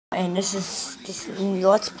And this is new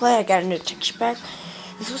Let's Play. I got a new texture pack.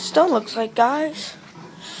 This is what stone looks like, guys.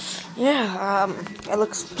 Yeah, it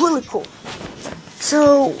looks really cool.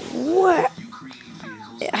 So what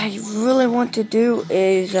I really want to do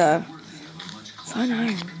is find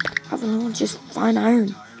iron. I don't know, just find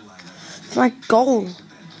iron. It's my goal.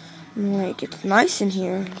 Like, it's nice in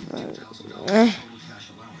here.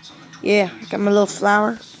 Yeah, I got my little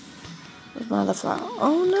flower. Where's my other flower?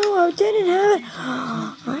 Oh no, I didn't have it.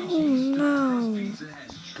 Oh no.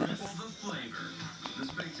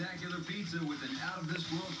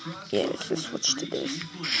 Yeah, let's just switch to this.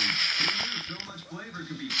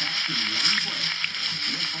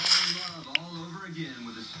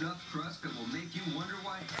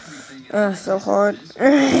 So hard.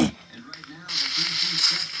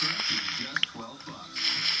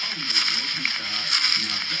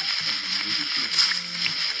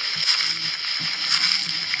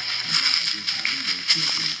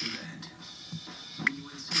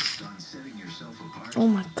 Oh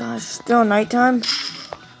my gosh, still nighttime?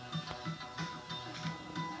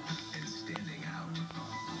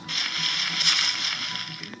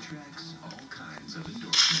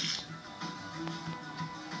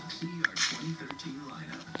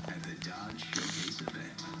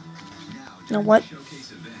 You know what?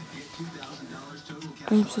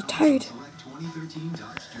 I'm so tired.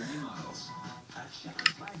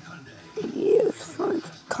 Yeah, let's find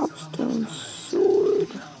some cobblestone sword.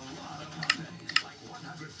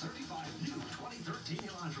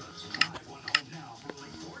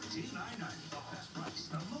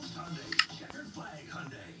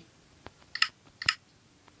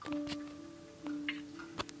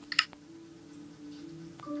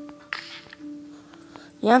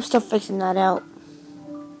 Yeah, I'm still fixing that out.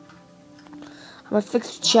 I'm gonna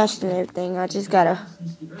fix the chest and everything. I just gotta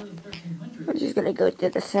go through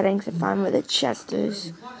the settings and find where the chest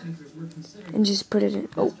is. And just put it in.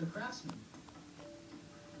 Oh.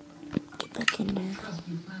 Get back in there.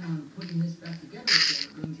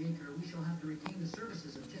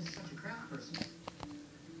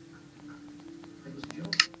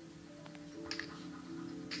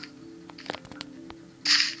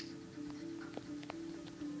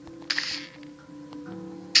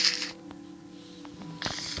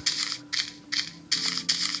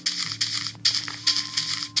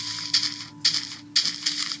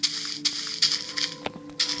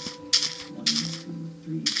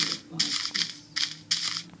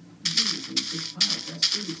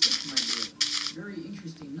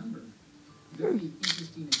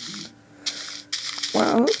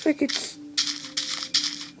 Well, it looks like it's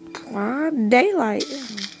daylight.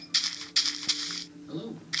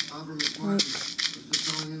 Hello, just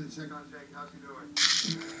calling in to check on Jake. How's he doing?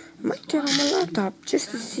 I might turn on my laptop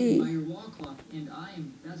just to see. By your wall clock, and I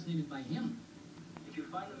am fascinated by him. Did you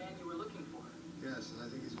find the man you were looking for? Yes, and I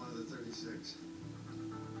think he's one of the 36.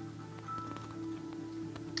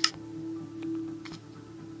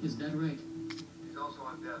 Is that right? He's also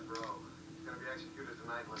on death row. He's going to be executed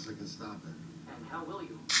tonight unless I can stop it. And how will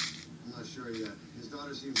you? I'm not sure yet. His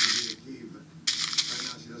daughter seems to be the key, but right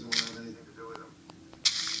now she doesn't want to have anything to do with him.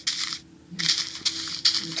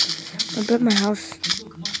 I built my house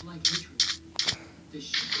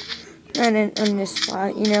right in this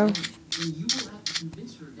spot, you know. Then you will have to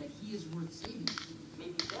convince her that he is worth saving.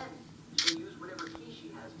 Maybe then she'll use whatever key she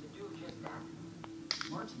has to do just that.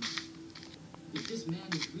 Martin, if this man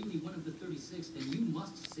is really one of the 36, then you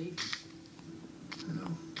must save him. I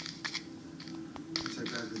know. I'll check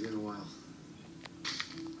back with you in a while.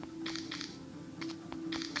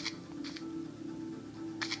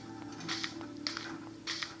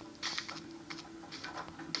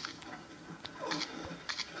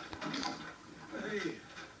 Hey,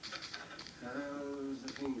 how's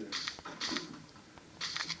the finger?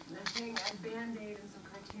 Nothing a Band-Aid and some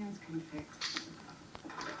cartoons can fix.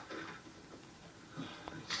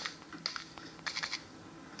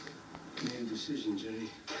 Made a decision, Jenny.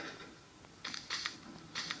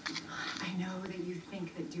 I know that you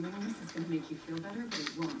think that doing this is going to make you feel better, but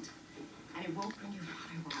it won't. And it won't bring your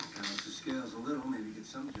father back. Balance the scales a little, maybe get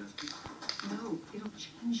some justice. No, it'll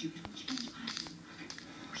change you. It'll change us.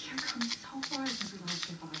 We have come so far since we lost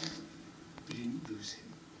your father. We didn't lose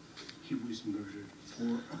him. He was murdered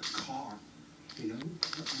for a car. You know?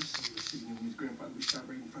 Our son was sitting in his grandfather was shot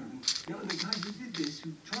right in front of him. You know, and the guy who did this,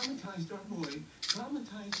 who traumatized our boy,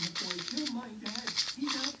 killed my dad.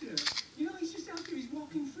 He's out there. You know, he's just out there. He's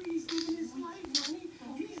walking free. He's living his life, honey.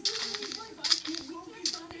 He's living his life. I can't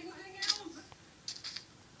focus on anything else.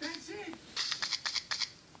 That's it.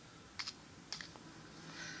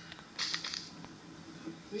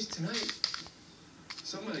 At least tonight,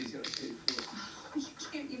 somebody's gonna pay for it. You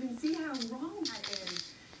can't even how wrong that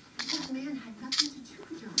is. That man had nothing to do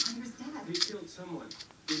with your father's death. He killed someone,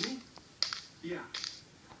 didn't he? Yeah.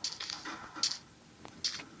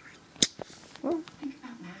 Well, Think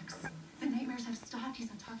about Max. The nightmares have stopped. He's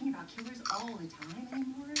not talking about killers all the time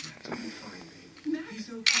anymore. He'll be fine, babe. Max, He's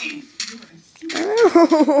okay. You're a super.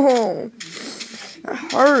 ow, that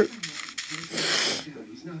hurt. Yeah,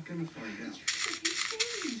 he's not gonna find out. He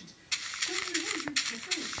changed. Don't know you're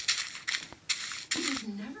different. It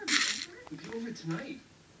would never be over. It'll be over tonight.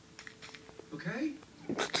 Okay?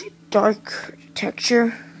 Dark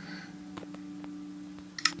texture.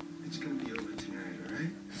 It's gonna be over tonight, alright?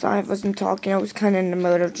 Sorry I wasn't talking. I was kind of in the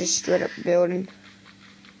mode of just straight up building.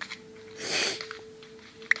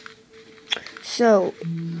 So,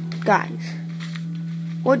 guys,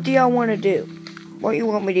 what do y'all want to do? What you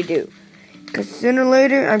want me to do? Because sooner or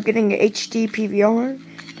later, I'm getting an HD PVR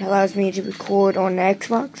that allows me to record on the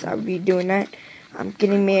Xbox. I'll be doing that. I'm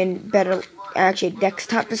getting me a better, actually,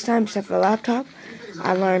 desktop this time instead of a laptop.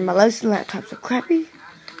 I learned my lesson. Laptops are crappy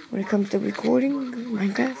when it comes to recording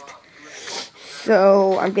Minecraft.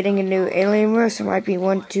 So, I'm getting a new Alienware, so it might be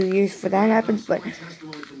 1-2 years before that happens, but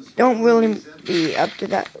don't really be up to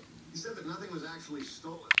that. He said that nothing was actually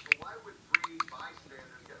stolen. So why would three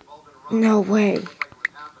bystanders get involved in a robbery? No way. It looked like it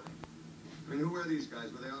was happening. I mean, who were these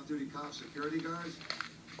guys? Were they off-duty cops, security guards?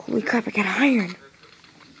 Holy crap, I got iron.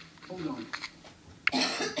 Hold on.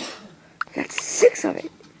 I got 6 of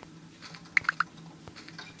it.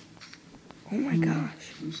 Oh my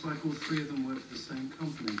gosh. Looks like all three of them work for the same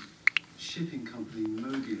company. Shipping company,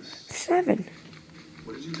 Mobius. 7,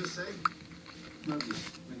 What did you just say?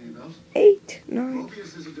 Mobius, ringing bells? 8, 9.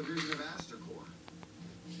 Mobius is a division of Astercorp.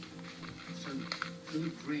 So,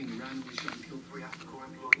 Philip Green randomly shot and killed 3 Africa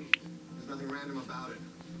employees. There's nothing random about it.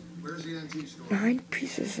 Where's the antique store? 9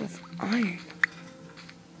 pieces of iron.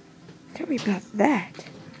 Tell me about that.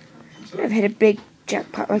 I've hit a big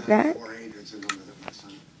jackpot like that. 4 agents and none of them, my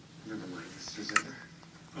son. Never mind, Mr. Zender.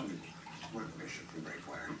 Oh, More information from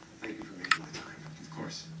Breakwire. Thank you for making the time. of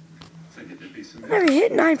course. Figured there'd be some... I never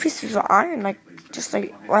hit 9 pieces of iron, like, just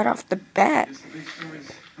like right off the bat. Just the big stories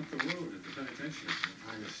up the road at the penitentiary.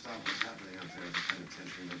 I'm trying to stop what's happening up there at the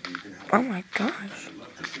penitentiary. Maybe you can help. Oh my gosh. I'd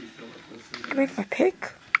love to see Philip go through Can I make my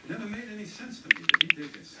pick? Never made any sense to me that he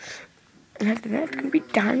did this. And after that, it's gonna be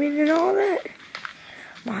diamond and all that.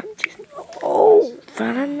 Mom just... Oh,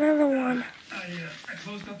 found another one. I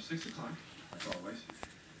closed up 6 o'clock, like always.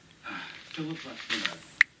 Philip left me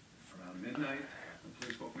around midnight. The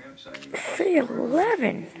police woke me up saying...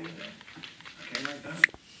 11. I came right down.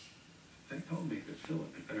 They told me that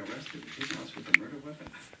Philip had been arrested in his house with a murder weapon.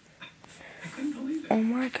 I couldn't believe it. Oh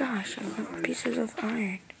my gosh, 11 pieces of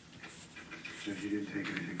iron. So he didn't take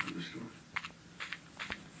anything from the store?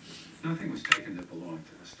 Nothing was taken that belonged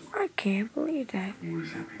to the store. I can't believe that. What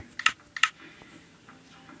does that mean?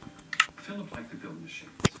 Philip liked to build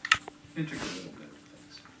machines. Intricate little metal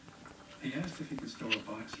things. He asked if he could store a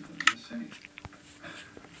box of them in the safe. I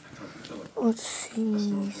told Philip... Let's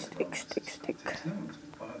see. Stick. Takes no one to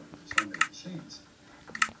the bottom of so many machines.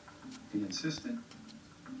 He insisted.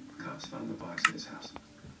 Cops found the box at his house.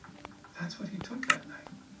 That's what he took that night.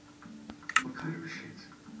 What kind of machines?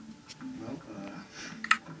 Well,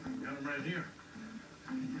 got him right here.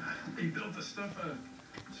 He built the stuff out of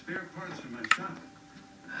spare parts from my shop.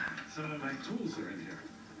 Some of my tools are in here.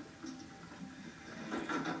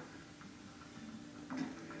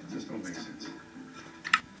 It just don't make sense.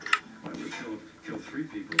 Why would Philip kill 3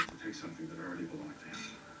 people to take something that already belonged to him?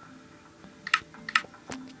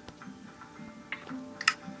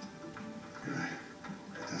 You're right.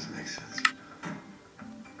 That doesn't make sense.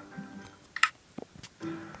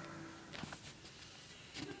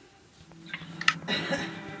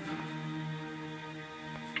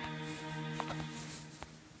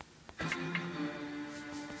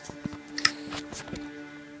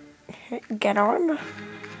 Get on.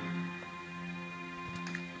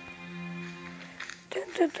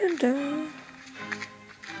 Dun.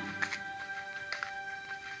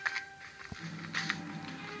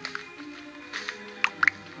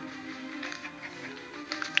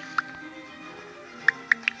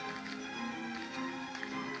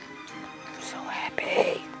 So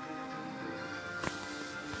happy.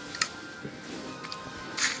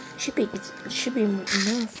 Should be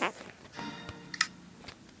enough.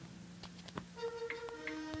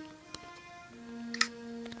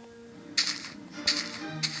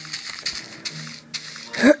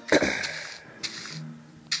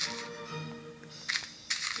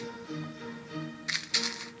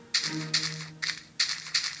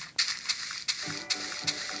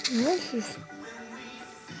 This is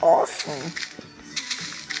awesome.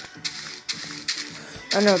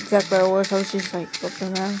 I know exactly where I was. I was just like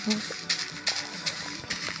looking around.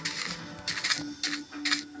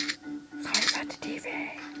 Sorry about the TV.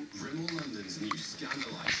 Rimmel London's new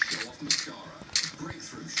Scandalite Show Off Mascara.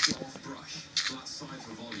 Breakthrough Show Off Brush. Flat side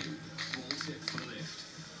for volume. Ball tip for lift.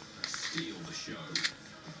 Steal the show.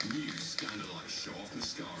 New Scandalite Show Off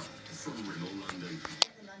Mascara from Rimmel London.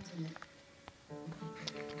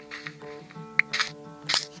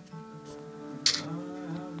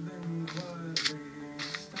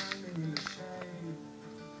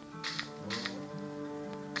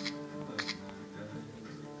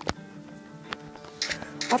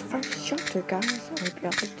 Our first chapter, guys. I hope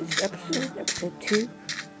y'all like this episode. Episode 2.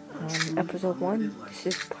 Episode 1. This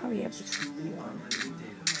is probably episode 1.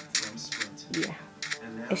 Yeah.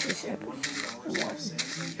 This is episode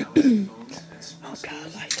 1. Hope y'all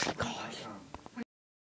like it, guys.